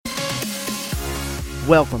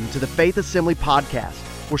Welcome to the Faith Assembly Podcast.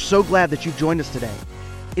 We're so glad that you've joined us today.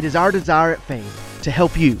 It is our desire at Faith to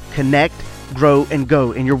help you connect, grow, and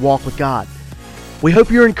go in your walk with God. We hope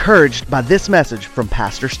you're encouraged by this message from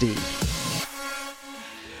Pastor Steve.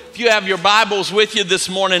 If you have your Bibles with you this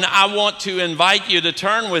morning, I want to invite you to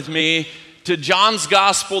turn with me to John's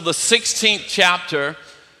Gospel, the 16th chapter,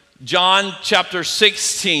 John chapter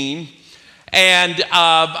 16. And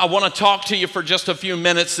I want to talk to you for just a few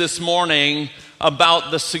minutes this morning about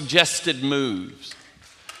the suggested moves.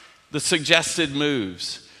 The suggested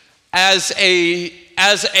moves. As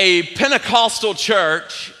a Pentecostal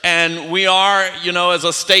church, and we are, as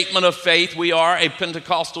a statement of faith, we are a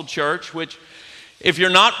Pentecostal church, which if you're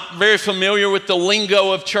not very familiar with the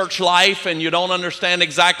lingo of church life and you don't understand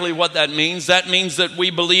exactly what that means that we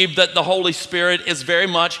believe that the Holy Spirit is very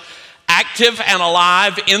much active and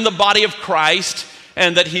alive in the body of Christ,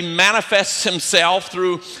 and that he manifests himself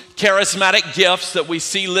through charismatic gifts that we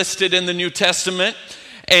see listed in the New Testament.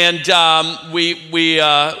 And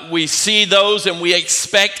we see those, and we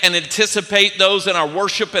expect and anticipate those in our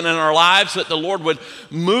worship and in our lives, that the Lord would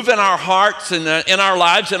move in our hearts and in our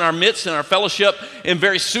lives, in our midst, in our fellowship in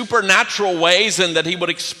very supernatural ways, and that he would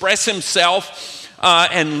express himself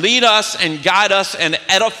and lead us and guide us and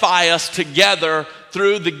edify us together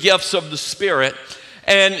through the gifts of the Spirit.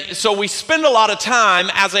 And so we spend a lot of time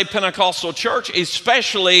as a Pentecostal church,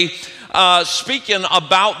 especially speaking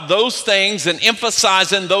about those things and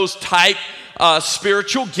emphasizing those type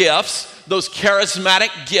spiritual gifts, those charismatic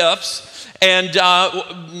gifts, and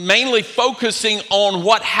mainly focusing on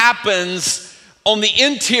what happens on the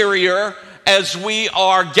interior as we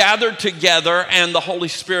are gathered together and the Holy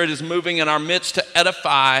Spirit is moving in our midst to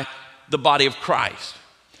edify the body of Christ.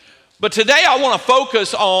 But today I want to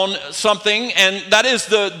focus on something, and that is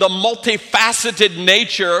the multifaceted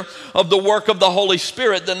nature of the work of the Holy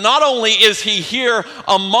Spirit. That not only is he here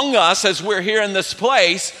among us as we're here in this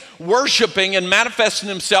place, worshiping and manifesting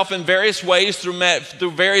himself in various ways through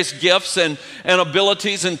various gifts and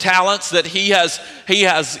abilities and talents that he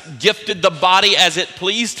has gifted the body as it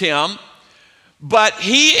pleased him, but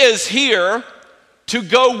he is here to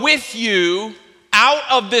go with you out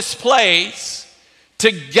of this place,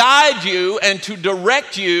 to guide you and to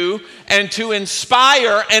direct you and to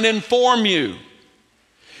inspire and inform you.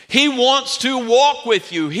 He wants to walk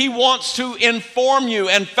with you. He wants to inform you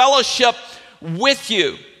and fellowship with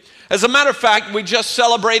you. As a matter of fact, we just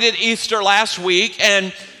celebrated Easter last week,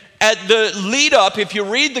 and at the lead up, if you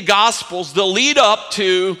read the Gospels, the lead up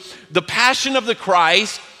to the Passion of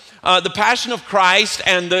Christ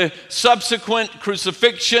and the subsequent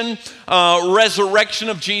crucifixion, resurrection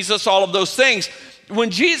of Jesus, all of those things. When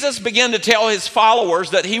Jesus began to tell his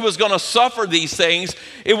followers that he was going to suffer these things,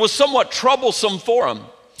 it was somewhat troublesome for them.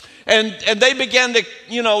 And they began to,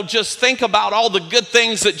 just think about all the good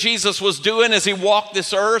things that Jesus was doing as he walked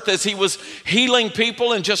this earth, as he was healing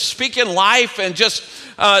people and just speaking life and just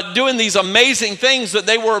doing these amazing things that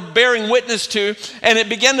they were bearing witness to. And it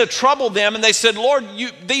began to trouble them. And they said, Lord,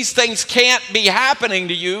 these things can't be happening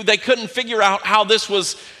to you. They couldn't figure out how this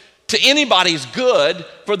was to anybody's good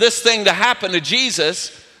for this thing to happen to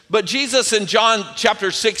Jesus. But Jesus in John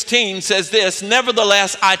chapter 16 says this,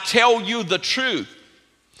 "Nevertheless, I tell you the truth.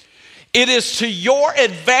 It is to your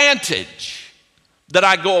advantage that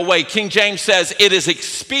I go away." King James says, "It is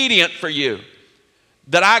expedient for you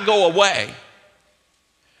that I go away.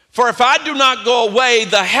 For if I do not go away,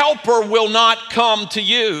 the Helper will not come to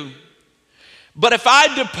you. But if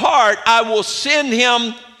I depart, I will send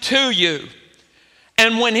him to you.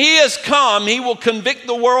 And when he has come, he will convict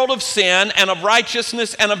the world of sin and of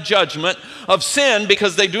righteousness and of judgment. Of sin,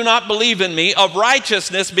 because they do not believe in me. Of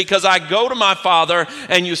righteousness, because I go to my Father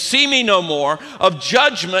and you see me no more. Of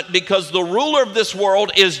judgment, because the ruler of this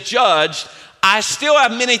world is judged. I still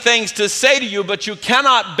have many things to say to you, but you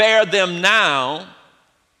cannot bear them now.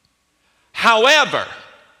 However,"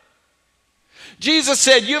 Jesus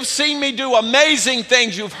said, "you've seen me do amazing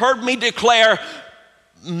things. You've heard me declare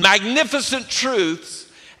magnificent truths,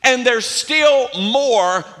 and there's still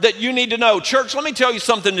more that you need to know." Church, let me tell you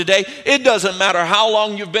something today. It doesn't matter how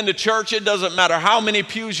long you've been to church. It doesn't matter how many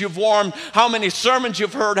pews you've warmed, how many sermons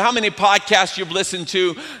you've heard, how many podcasts you've listened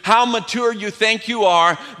to, how mature you think you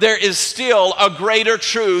are. There is still a greater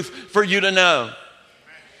truth for you to know.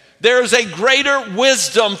 There is a greater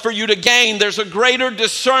wisdom for you to gain. There's a greater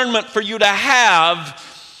discernment for you to have.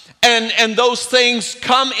 And those things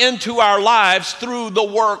come into our lives through the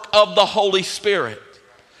work of the Holy Spirit.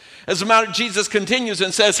 As a matter, Jesus continues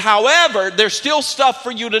and says, however, there's still stuff for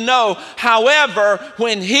you to know. However,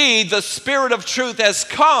 when he, the Spirit of truth, has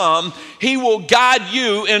come, he will guide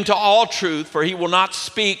you into all truth, for he will not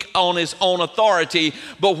speak on his own authority,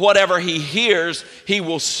 but whatever he hears, he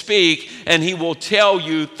will speak, and he will tell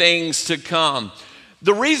you things to come.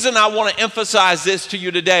 The reason I want to emphasize this to you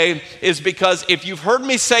today is because if you've heard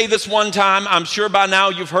me say this one time, I'm sure by now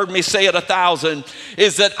you've heard me say it 1,000,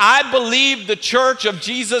 is that I believe the church of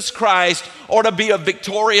Jesus Christ ought to be a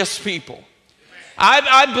victorious people.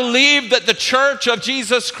 I believe that the church of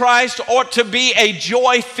Jesus Christ ought to be a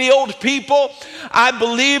joy-filled people. I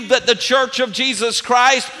believe that the church of Jesus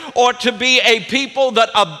Christ ought to be a people that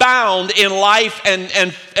abound in life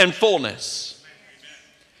and fullness.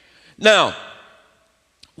 Now,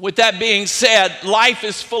 with that being said, life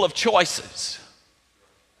is full of choices.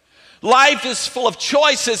 Life is full of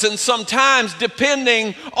choices, and sometimes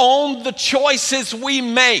depending on the choices we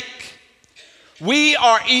make, we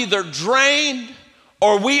are either drained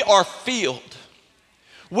or we are filled.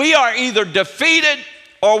 We are either defeated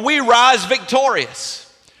or we rise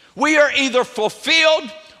victorious. We are either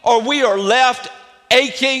fulfilled or we are left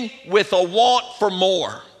aching with a want for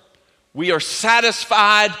more. We are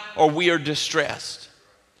satisfied or we are distressed,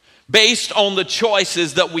 based on the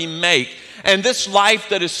choices that we make. And this life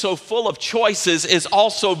that is so full of choices is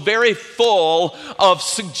also very full of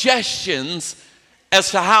suggestions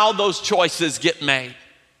as to how those choices get made.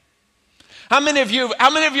 How many of you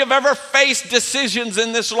have ever faced decisions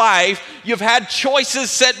in this life? You've had choices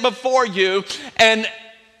set before you, and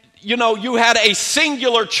you had a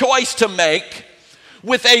singular choice to make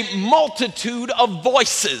with a multitude of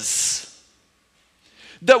voices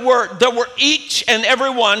that were each and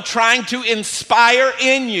every one trying to inspire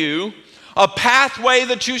in you a pathway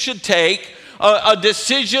that you should take, a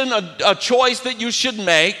decision, a choice that you should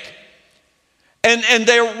make, and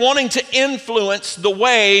they're wanting to influence the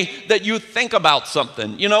way that you think about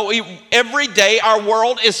something. Every day our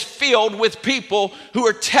world is filled with people who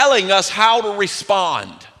are telling us how to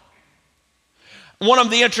respond. One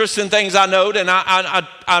of the interesting things I note, and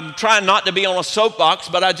I'm trying not to be on a soapbox,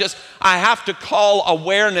 but I have to call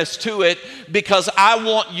awareness to it because I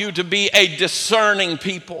want you to be a discerning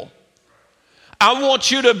people. I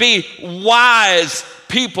want you to be wise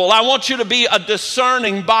people. I want you to be a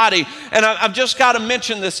discerning body. And I've just got to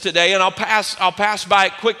mention this today, and I'll pass by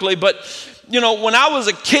it quickly. But, when I was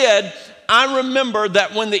a kid, I remember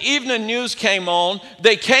that when the evening news came on,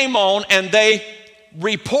 they came on and they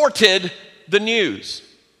reported the news.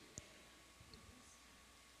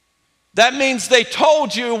 That means they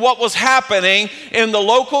told you what was happening in the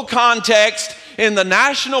local context, in the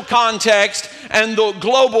national context, and the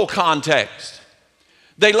global context.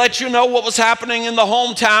 They let you know what was happening in the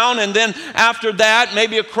hometown, and then after that,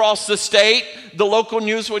 maybe across the state, the local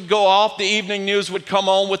news would go off, the evening news would come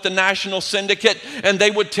on with the national syndicate, and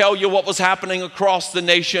they would tell you what was happening across the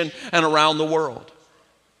nation and around the world.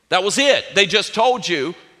 That was it. They just told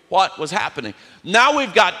you what was happening. Now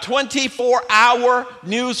we've got 24-hour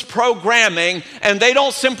news programming, and they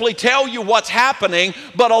don't simply tell you what's happening,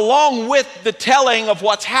 but along with the telling of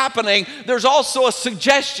what's happening, there's also a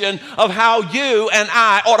suggestion of how you and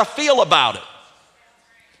I ought to feel about it,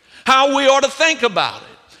 how we ought to think about it,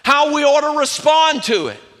 how we ought to respond to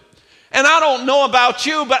it. And I don't know about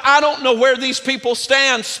you, but I don't know where these people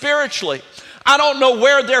stand spiritually. I don't know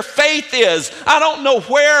where their faith is. I don't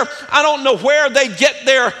know where they get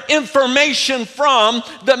their information from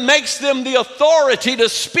that makes them the authority to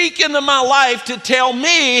speak into my life to tell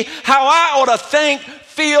me how I ought to think,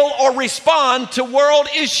 feel, or respond to world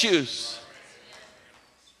issues.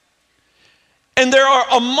 And there are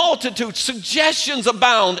a multitude, suggestions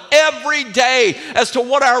abound every day as to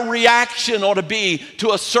what our reaction ought to be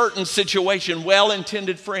to a certain situation.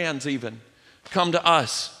 Well-intended friends even come to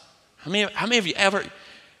us. How many of you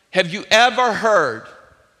have you ever heard,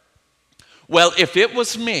 well, if it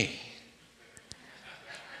was me,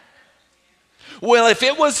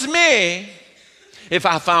 if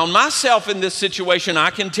I found myself in this situation, I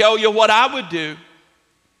can tell you what I would do.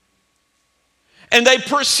 And they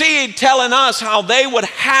proceed telling us how they would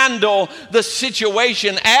handle the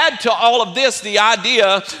situation. Add to all of this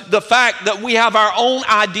the fact that we have our own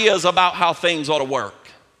ideas about how things ought to work,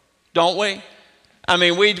 don't we? I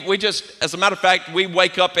mean, we just, as a matter of fact, we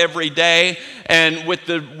wake up every day, and with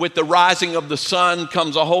the rising of the sun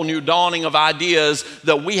comes a whole new dawning of ideas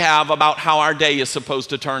that we have about how our day is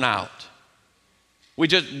supposed to turn out.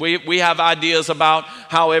 We have ideas about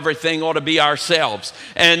how everything ought to be ourselves.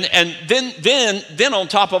 And then on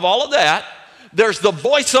top of all of that, there's the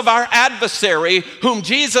voice of our adversary, whom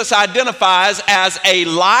Jesus identifies as a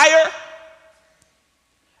liar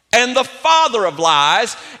and the father of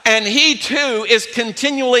lies, and he too is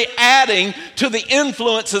continually adding to the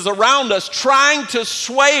influences around us, trying to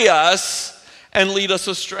sway us and lead us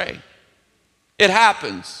astray. It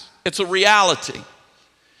happens. It's a reality.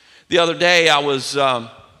 The other day I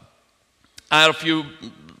had a few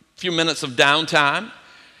minutes of downtime,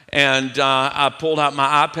 and I pulled out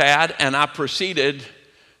my iPad and I proceeded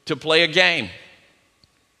to play a game.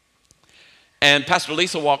 And Pastor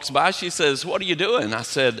Lisa walks by. She says, "What are you doing?" I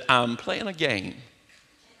said, "I'm playing a game."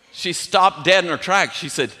 She stopped dead in her tracks. She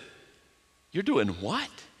said, "You're doing what?"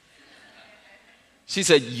 She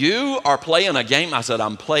said, "You are playing a game?" I said,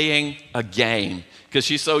 "I'm playing a game." Because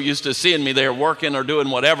she's so used to seeing me there working or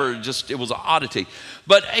doing whatever, it was an oddity.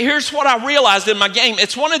 But here's what I realized in my game.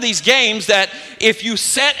 It's one of these games that if you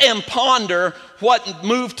sit and ponder what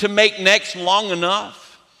move to make next long enough,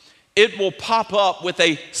 it will pop up with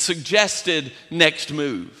a suggested next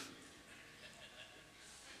move.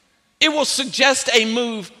 It will suggest a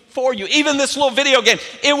move for you. Even this little video game,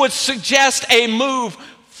 it would suggest a move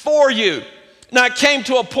for you. Now, it came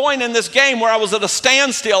to a point in this game where I was at a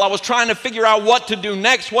standstill. I was trying to figure out what to do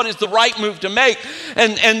next. What is the right move to make?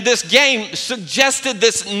 And this game suggested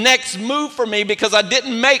this next move for me because I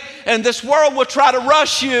didn't make, and this world will try to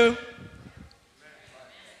rush you.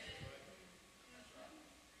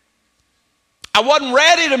 I wasn't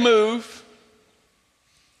ready to move,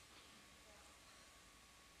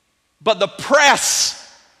 but the press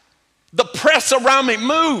around me,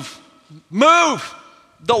 move.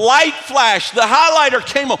 The light flashed, the highlighter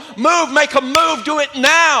came on, move, make a move, do it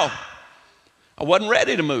now. I wasn't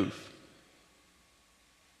ready to move.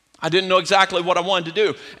 I didn't know exactly what I wanted to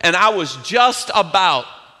do, and I was just about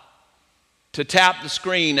to tap the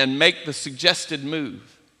screen and make the suggested move.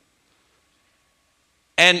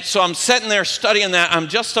 And so I'm sitting there studying that. I'm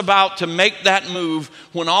just about to make that move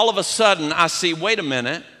when all of a sudden I see, wait a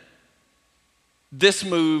minute, this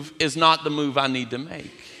move is not the move I need to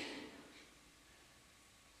make.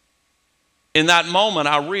 In that moment,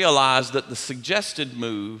 I realized that the suggested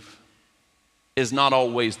move is not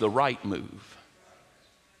always the right move.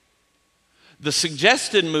 The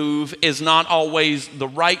suggested move is not always the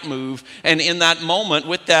right move. And in that moment,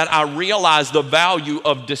 with that, I realized the value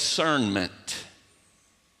of discernment.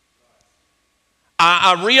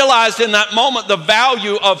 I realized in that moment the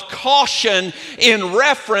value of caution in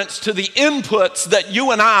reference to the inputs that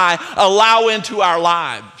you and I allow into our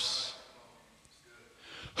lives.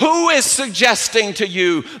 Who is suggesting to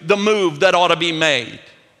you the move that ought to be made?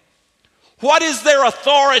 What is their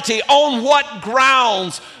authority? On what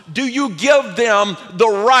grounds do you give them the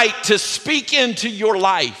right to speak into your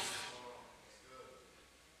life?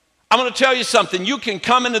 I'm going to tell you something. You can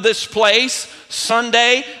come into this place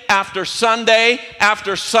Sunday after Sunday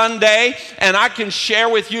after Sunday, and I can share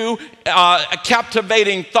with you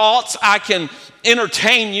captivating thoughts. I can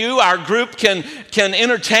entertain you. Our group can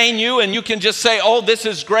entertain you, and you can just say, "Oh, this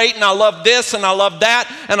is great, and I love this, and I love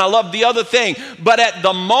that, and I love the other thing." But at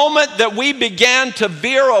the moment that we began to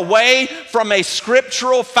veer away from a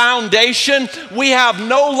scriptural foundation, we have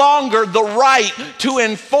no longer the right to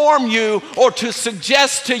inform you or to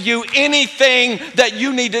suggest to you anything that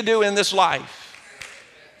you need to do in this life.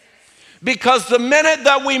 Because the minute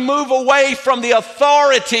that we move away from the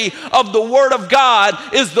authority of the Word of God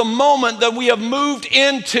is the moment that we have moved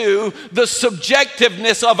into the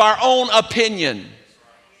subjectiveness of our own opinion.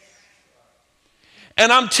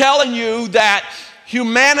 And I'm telling you that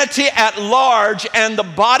humanity at large and the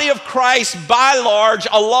body of Christ by large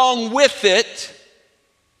along with it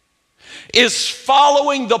is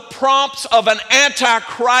following the prompts of an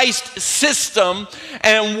antichrist system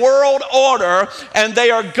and world order, and they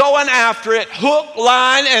are going after it hook,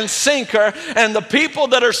 line, and sinker. And the people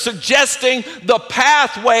that are suggesting the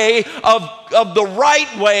pathway of the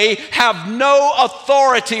right way have no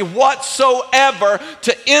authority whatsoever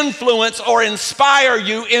to influence or inspire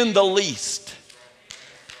you in the least.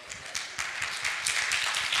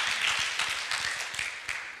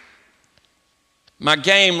 My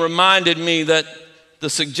game reminded me that the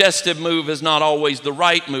suggestive move is not always the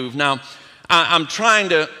right move. Now, I'm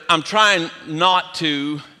trying not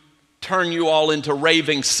to turn you all into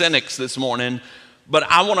raving cynics this morning, but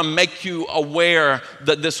I want to make you aware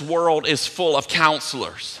that this world is full of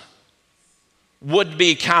counselors,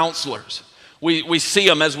 would-be counselors. We see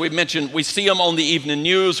them, as we mentioned, we see them on the evening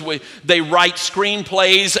news. They write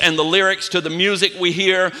screenplays and the lyrics to the music we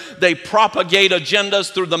hear. They propagate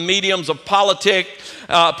agendas through the mediums of politics.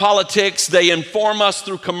 They inform us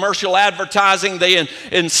through commercial advertising. They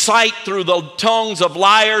incite through the tongues of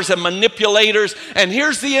liars and manipulators. And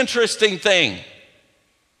here's the interesting thing.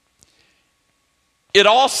 It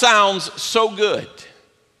all sounds so good.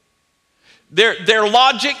 Their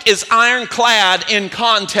logic is ironclad in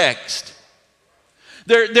context.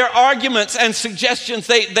 Their arguments and suggestions,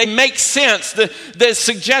 they make sense. The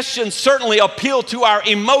suggestions certainly appeal to our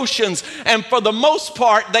emotions, and for the most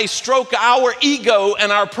part, they stroke our ego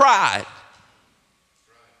and our pride.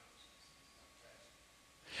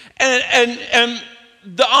 And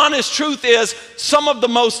the honest truth is, some of the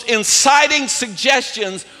most inciting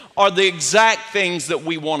suggestions are the exact things that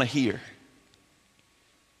we want to hear.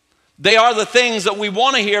 They are the things that we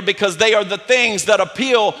want to hear because they are the things that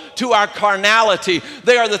appeal to our carnality.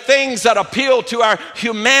 They are the things that appeal to our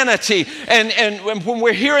humanity. And when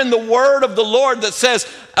we're hearing the word of the Lord that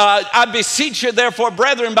says, I beseech you therefore,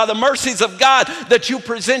 brethren, by the mercies of God, that you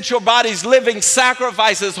present your bodies living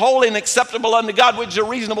sacrifices, holy and acceptable unto God, which is a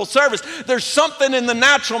reasonable service. There's something in the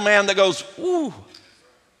natural man that goes, ooh,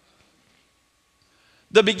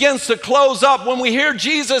 that begins to close up. When we hear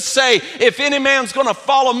Jesus say, if any man's going to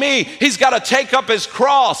follow me, he's got to take up his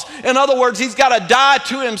cross. In other words, he's got to die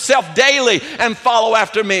to himself daily and follow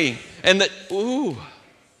after me. And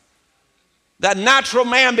that natural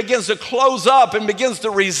man begins to close up and begins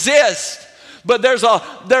to resist. But there's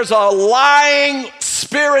a lying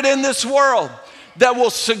spirit in this world that will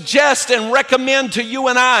suggest and recommend to you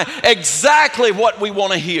and I exactly what we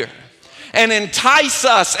want to hear, and entice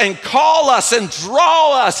us and call us and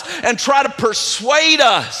draw us and try to persuade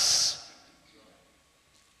us.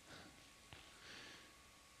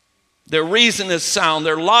 Their reason is sound.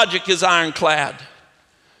 Their logic is ironclad.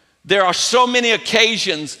 There are so many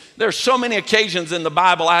occasions. There are so many occasions in the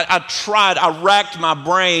Bible. I racked my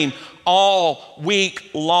brain all week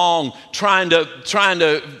long trying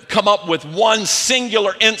to come up with one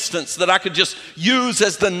singular instance that I could just use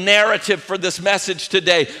as the narrative for this message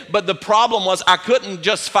today. But the problem was I couldn't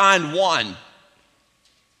just find one.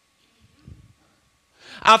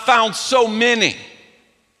 I found so many.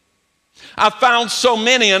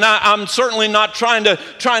 And I'm certainly not trying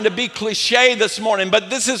to be cliche this morning, but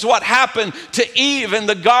this is what happened to Eve in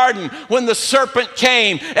the garden when the serpent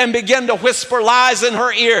came and began to whisper lies in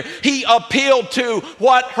her ear. He appealed to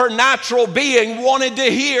what her natural being wanted to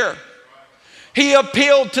hear. He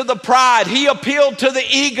appealed to the pride. He appealed to the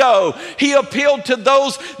ego. He appealed to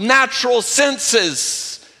those natural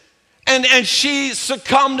senses. And she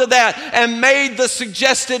succumbed to that and made the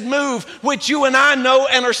suggested move, which you and I know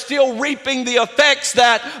and are still reaping the effects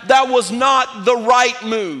that was not the right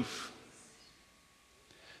move.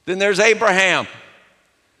 Then there's Abraham.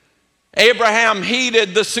 Abraham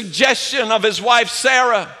heeded the suggestion of his wife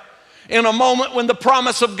Sarah. In a moment when the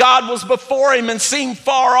promise of God was before him and seemed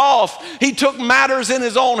far off, he took matters in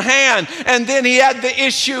his own hand, and then he had the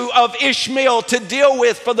issue of Ishmael to deal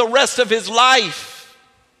with for the rest of his life.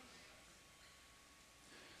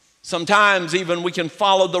 Sometimes even we can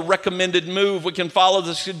follow the recommended move, we can follow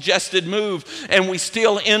the suggested move, and we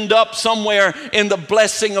still end up somewhere in the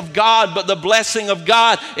blessing of God, but the blessing of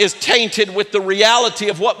God is tainted with the reality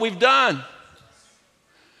of what we've done.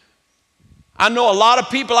 I know a lot of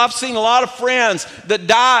people, I've seen a lot of friends that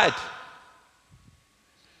died.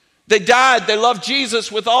 They died, they loved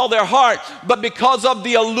Jesus with all their heart, but because of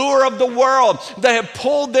the allure of the world, they have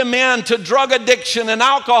pulled them into drug addiction and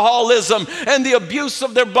alcoholism and the abuse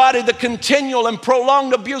of their body, the continual and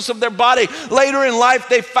prolonged abuse of their body. Later in life,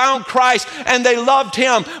 they found Christ and they loved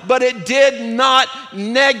him, but it did not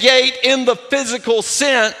negate in the physical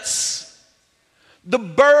sense the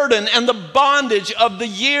burden and the bondage of the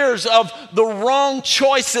years of the wrong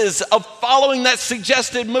choices of following that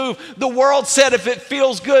suggested move. The world said, if it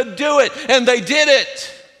feels good, do it. And they did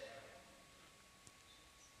it.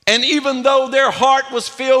 And even though their heart was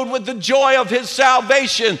filled with the joy of his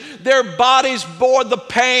salvation, their bodies bore the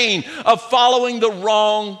pain of following the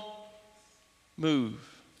wrong move.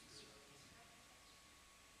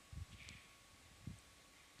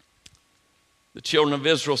 The children of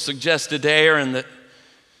Israel suggested to Aaron that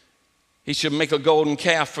he should make a golden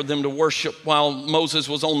calf for them to worship while Moses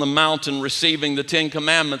was on the mountain receiving the 10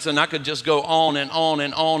 Commandments. And I could just go on and on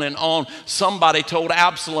and on and on. Somebody told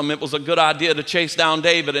Absalom it was a good idea to chase down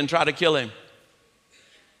David and try to kill him.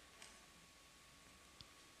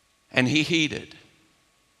 And he heeded.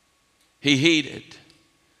 He heeded.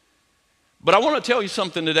 But I want to tell you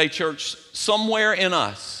something today, church. Somewhere in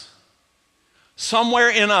us,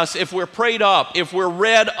 if we're prayed up, if we're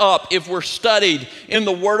read up, if we're studied in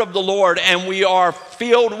the Word of the Lord, and we are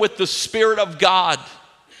filled with the Spirit of God,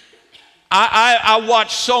 I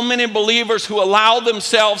watch so many believers who allow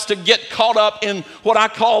themselves to get caught up in what I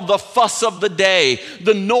call the fuss of the day,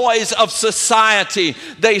 the noise of society.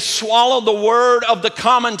 They swallow the word of the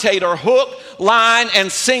commentator hook, line and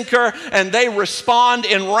sinker, and they respond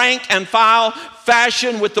in rank and file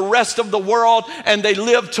fashion with the rest of the world, and they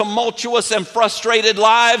live tumultuous and frustrated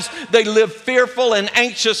lives. They live fearful and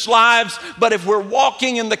anxious lives. But if we're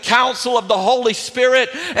walking in the counsel of the Holy Spirit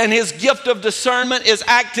and His gift of discernment is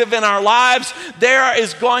active in our lives, there are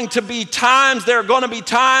going to be times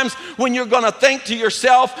when you're going to think to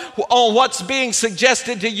yourself on what's being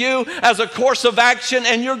suggested to you as a course of action,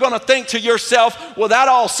 and you're going to think to yourself, well, that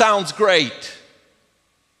all sounds great,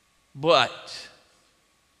 but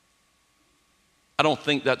I don't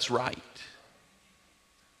think that's right.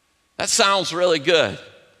 That sounds really good,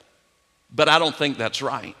 but I don't think that's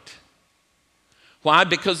right. Why?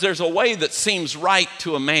 Because there's a way that seems right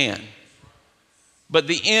to a man, but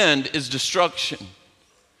the end is destruction.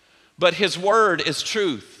 But His word is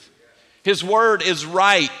truth. His word is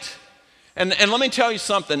right. And let me tell you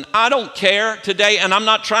something. I don't care today, and I'm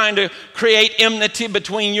not trying to create enmity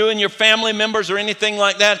between you and your family members or anything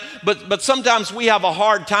like that, but sometimes we have a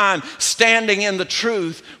hard time standing in the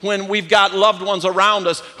truth when we've got loved ones around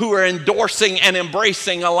us who are endorsing and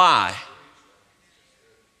embracing a lie.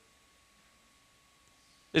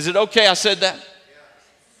 Is it okay I said that?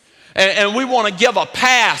 And we want to give a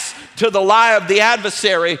pass to the lie of the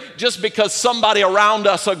adversary just because somebody around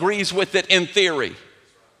us agrees with it in theory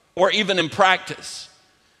or even in practice.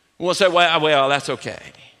 We'll say, well, that's okay.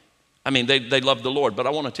 I mean, they love the Lord, but I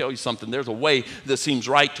want to tell you something. There's a way that seems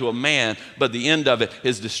right to a man, but the end of it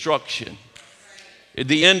is destruction.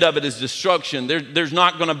 The end of it is destruction. There's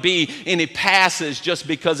not going to be any passage just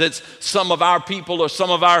because it's some of our people or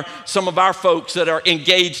some of our folks that are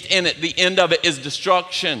engaged in it. The end of it is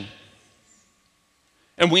destruction.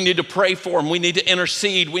 And we need to pray for them. We need to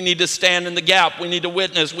intercede. We need to stand in the gap. We need to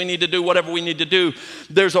witness. We need to do whatever we need to do.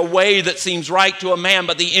 There's a way that seems right to a man,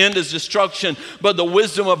 but the end is destruction. But the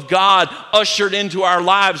wisdom of God ushered into our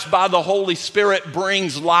lives by the Holy Spirit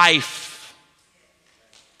brings life.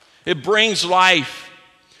 It brings life.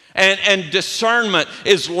 And discernment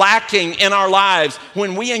is lacking in our lives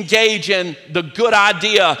when we engage in the good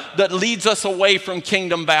idea that leads us away from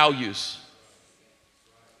kingdom values.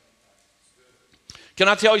 Can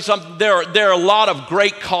I tell you something? There are a lot of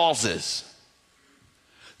great causes.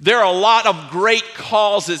 There are a lot of great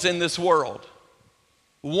causes in this world.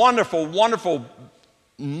 Wonderful, wonderful,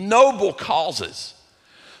 noble causes.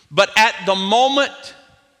 But at the moment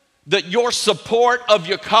that your support of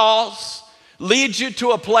your cause leads you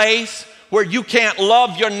to a place where you can't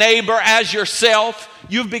love your neighbor as yourself,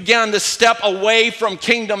 you've begun to step away from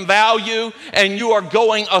kingdom value and you are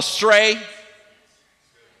going astray.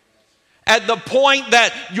 At the point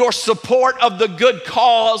that your support of the good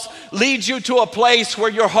cause leads you to a place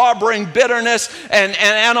where you're harboring bitterness and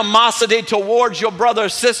animosity towards your brother or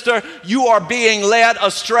sister, you are being led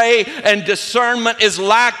astray and discernment is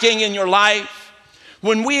lacking in your life.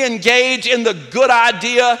 When we engage in the good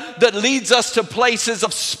idea that leads us to places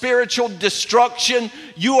of spiritual destruction,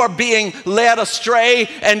 you are being led astray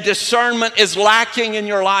and discernment is lacking in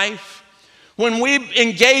your life. When we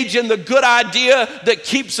engage in the good idea that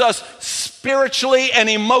keeps us spiritually and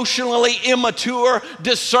emotionally immature,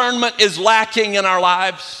 discernment is lacking in our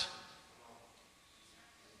lives.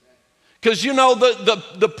 Because you know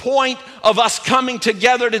the point of us coming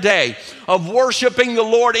together today, of worshiping the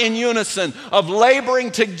Lord in unison, of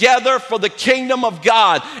laboring together for the kingdom of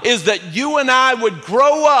God, is that you and I would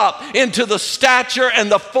grow up into the stature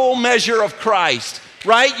and the full measure of Christ.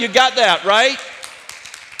 Right? You got that, right?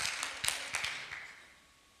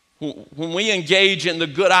 When we engage in the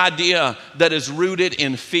good idea that is rooted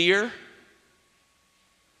in fear,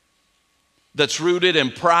 that's rooted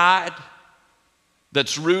in pride,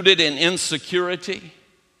 that's rooted in insecurity,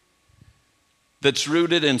 that's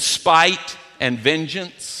rooted in spite and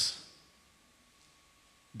vengeance,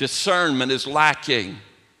 discernment is lacking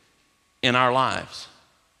in our lives.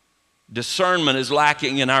 Discernment is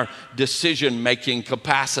lacking in our decision-making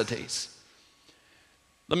capacities.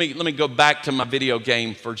 Let me go back to my video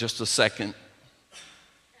game for just a second.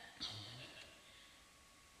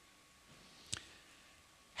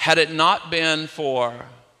 Had it not been for,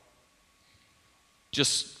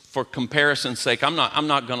 just for comparison's sake, I'm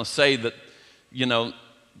not going to say that,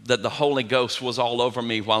 that the Holy Ghost was all over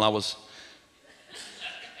me while I was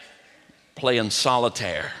playing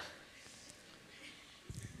solitaire.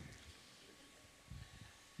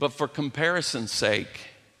 But for comparison's sake,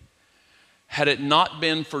 had it not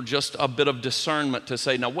been for just a bit of discernment to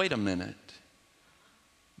say, now wait a minute,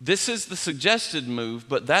 this is the suggested move,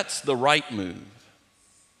 but that's the right move.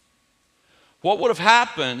 What would have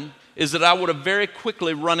happened is that I would have very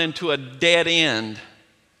quickly run into a dead end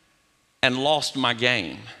and lost my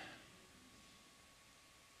game.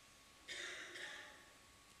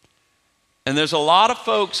 And there's a lot of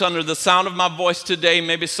folks under the sound of my voice today,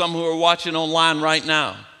 maybe some who are watching online right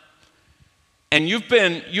now. And you've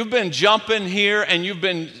been jumping here, and you've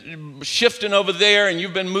been shifting over there, and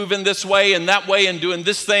you've been moving this way and that way and doing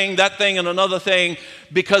this thing, that thing, and another thing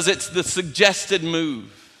because it's the suggested move.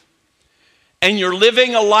 And you're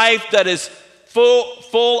living a life that is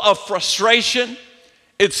full of frustration.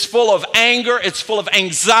 It's full of anger, it's full of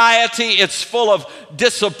anxiety, it's full of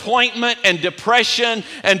disappointment and depression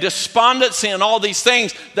and despondency and all these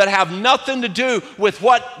things that have nothing to do with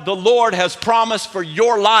what the Lord has promised for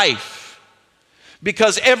your life.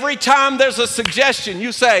 Because every time there's a suggestion,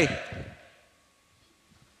 you say,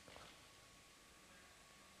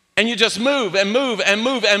 and you just move and move and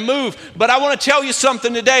move and move. But I want to tell you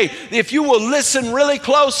something today. If you will listen really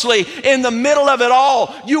closely, in the middle of it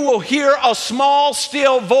all, you will hear a small,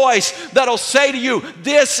 still voice that'll say to you,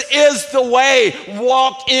 this is the way,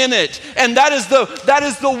 walk in it. And that is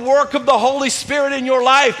the work of the Holy Spirit in your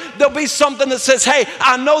life. There'll be something that says, hey,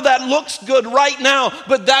 I know that looks good right now,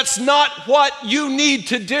 but that's not what you need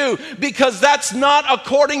to do, because that's not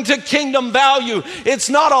according to kingdom value. It's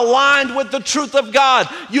not aligned with the truth of God.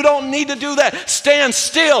 You don't need to do that. Stand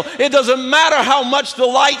still. It doesn't matter how much the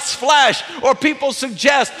lights flash or people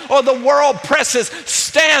suggest or the world presses.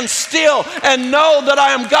 Stand still and know that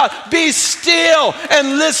I am God. Be still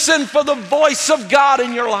and listen for the voice of God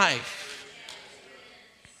in your life.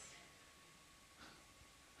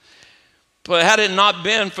 But had it not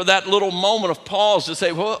been for that little moment of pause to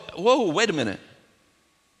say, whoa, wait a minute.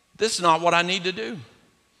 This is not what I need to do.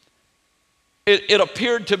 It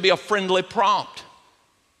appeared to be a friendly prompt.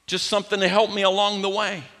 Just something to help me along the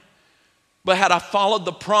way. But had I followed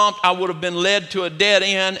the prompt, I would have been led to a dead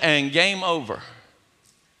end and game over.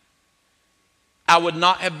 I would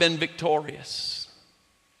not have been victorious.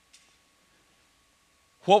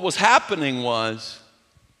 What was happening was,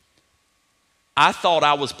 I thought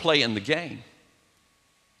I was playing the game.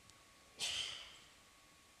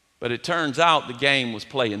 But it turns out the game was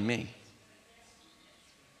playing me.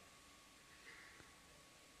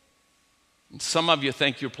 And some of you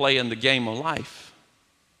think you're playing the game of life.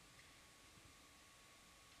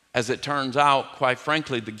 As it turns out, quite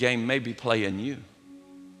frankly, the game may be playing you.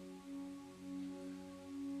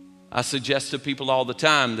 I suggest to people all the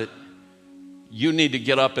time that you need to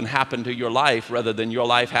get up and happen to your life rather than your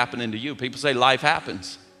life happening to you. People say life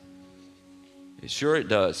happens. Sure it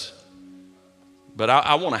does. But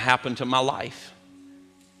I want to happen to my life.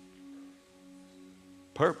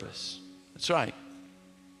 Purpose. That's right.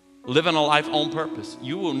 Living a life on purpose.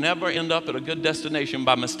 You will never end up at a good destination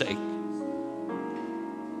by mistake.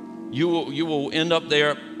 You will end up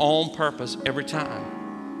there on purpose every time.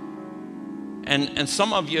 And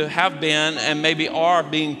some of you have been and maybe are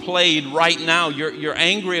being played right now. You're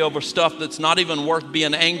angry over stuff that's not even worth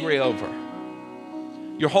being angry over.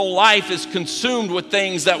 Your whole life is consumed with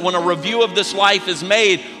things that when a review of this life is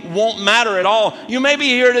made won't matter at all. You may be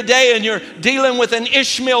here today and you're dealing with an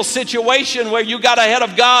Ishmael situation where you got ahead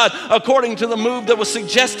of God according to the move that was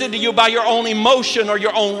suggested to you by your own emotion or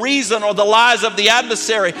your own reason or the lies of the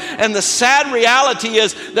adversary. And the sad reality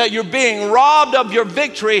is that you're being robbed of your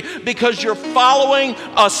victory because you're following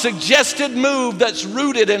a suggested move that's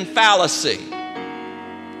rooted in fallacy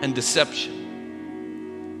and deception.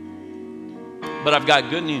 But I've got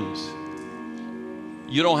good news.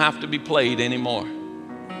 You don't have to be played anymore.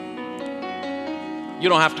 You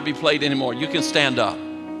don't have to be played anymore. You can stand up.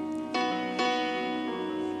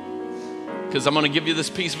 Because I'm going to give you this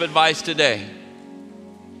piece of advice today.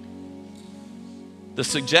 The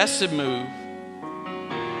suggested move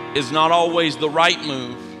is not always the right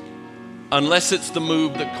move unless it's the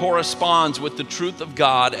move that corresponds with the truth of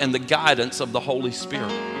God and the guidance of the Holy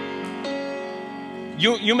Spirit.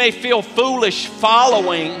 You may feel foolish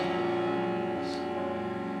following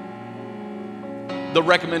the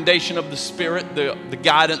recommendation of the Spirit, the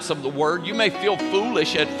guidance of the Word. You may feel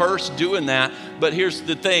foolish at first doing that, but here's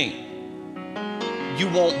the thing. You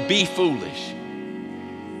won't be foolish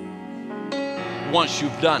once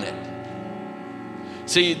you've done it.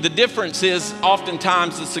 See, the difference is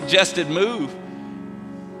oftentimes the suggested move.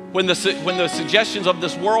 When the suggestions of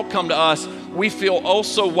this world come to us, we feel oh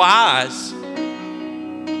so wise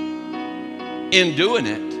in doing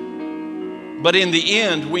it, but in the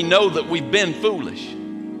end we know that we've been foolish.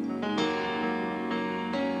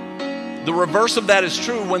 The reverse of that is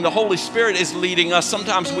true. When the Holy Spirit is leading us,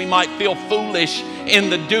 sometimes we might feel foolish in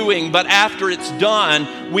the doing, but after it's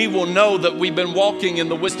done, we will know that we've been walking in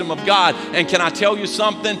the wisdom of God. And can I tell you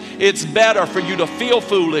something? It's better for you to feel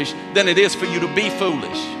foolish than it is for you to be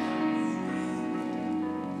foolish.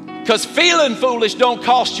 Because feeling foolish don't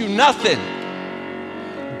cost you nothing.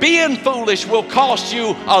 being foolish will cost you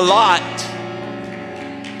a lot.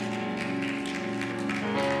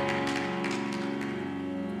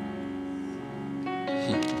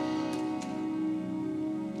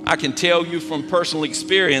 I can tell you from personal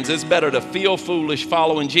experience, it's better to feel foolish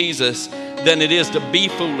following Jesus than it is to be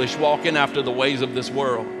foolish walking after the ways of this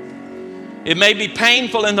world. It may be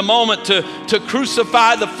painful in the moment to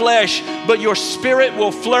crucify the flesh, but your spirit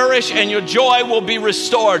will flourish and your joy will be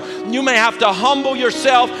restored. You may have to humble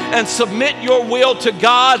yourself and submit your will to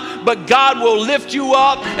God, but God will lift you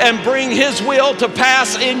up and bring His will to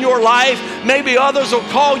pass in your life. Maybe others will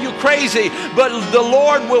call you crazy, but the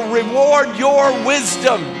Lord will reward your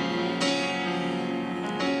wisdom.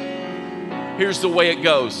 Here's the way it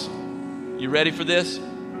goes. You ready for this?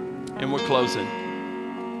 And we're closing.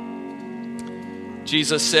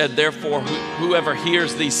 Jesus said, therefore, whoever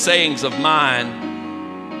hears these sayings of mine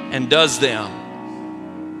and does them,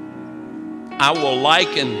 I will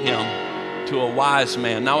liken him to a wise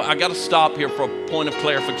man. Now, I got to stop here for a point of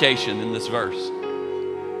clarification in this verse.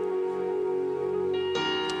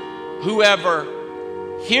 Whoever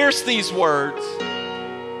hears these words,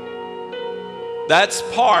 that's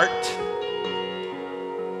part,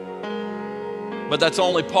 but that's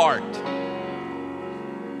only part.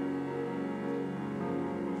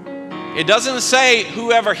 It doesn't say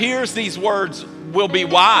whoever hears these words will be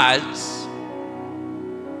wise,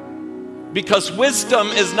 because wisdom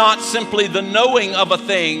is not simply the knowing of a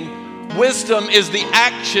thing. Wisdom is the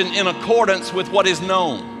action in accordance with what is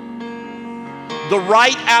known, the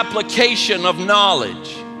right application of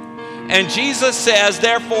knowledge. And Jesus says,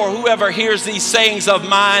 therefore, whoever hears these sayings of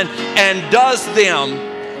mine and does them,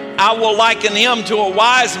 I will liken him to a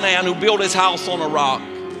wise man who built his house on a rock.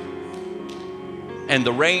 And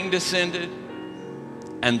the rain descended,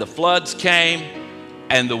 and the floods came,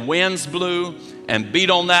 and the winds blew and beat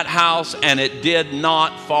on that house, and it did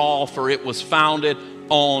not fall, for it was founded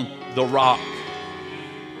on the rock.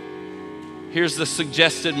 Here's the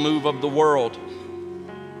suggested move of the world.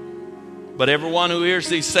 But everyone who hears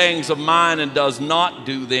these sayings of mine and does not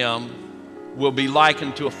do them will be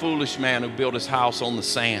likened to a foolish man who built his house on the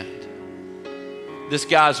sand. This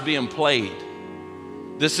guy's being played.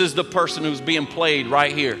 This is the person who's being played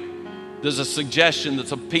right here. There's a suggestion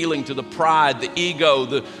that's appealing to the pride, the ego,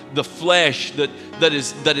 the flesh that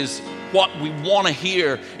is what we want to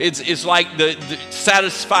hear. It's like the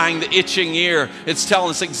satisfying the itching ear. It's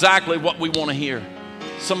telling us exactly what we want to hear.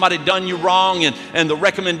 Somebody done you wrong, and the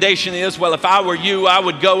recommendation is, well, if I were you, I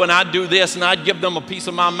would go and I'd do this and I'd give them a piece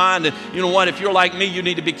of my mind. And you know what? If you're like me, you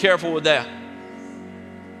need to be careful with that,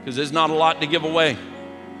 because there's not a lot to give away.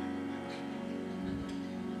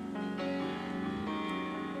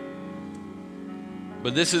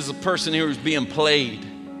 But this is a person here who's being played.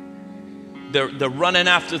 They're running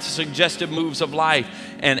after the suggestive moves of life.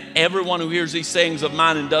 And everyone who hears these sayings of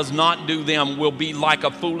mine and does not do them will be like a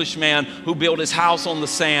foolish man who built his house on the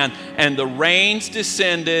sand. And the rains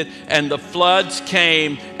descended, and the floods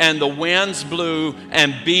came, and the winds blew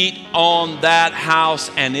and beat on that house,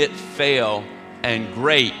 and it fell, and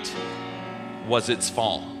great was its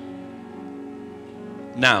fall.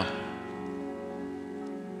 Now,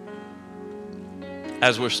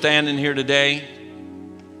 as we're standing here today,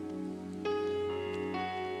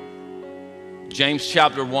 James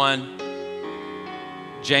chapter 1,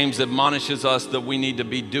 James admonishes us that we need to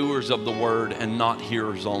be doers of the word and not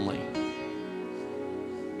hearers only.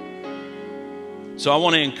 So I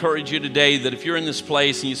want to encourage you today that if you're in this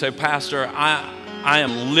place and you say, Pastor, I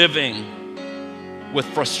am living with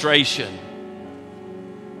frustration.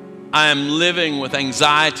 I am living with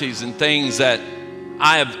anxieties and things that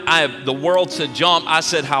I have, the world said jump, I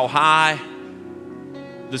said how high.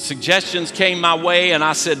 The suggestions came my way and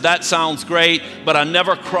I said that sounds great, but I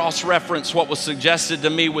never cross-referenced what was suggested to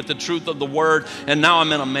me with the truth of the word, and now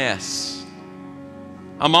I'm in a mess.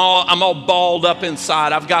 I'm all balled up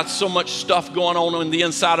inside. I've got so much stuff going on in the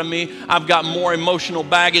inside of me. I've got more emotional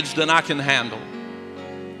baggage than I can handle.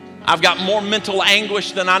 I've got more mental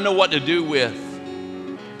anguish than I know what to do with.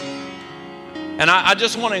 And I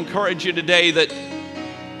just want to encourage you today that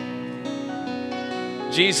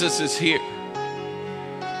Jesus is here.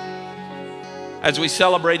 As we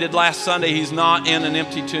celebrated last Sunday, He's not in an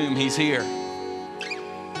empty tomb. He's here.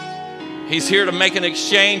 He's here to make an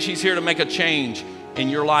exchange. He's here to make a change in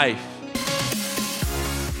your life.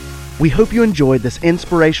 We hope you enjoyed this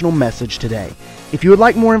inspirational message today. If you would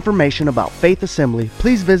like more information about Faith Assembly,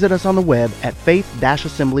 please visit us on the web at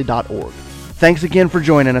faith-assembly.org. Thanks again for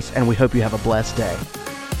joining us, and we hope you have a blessed day.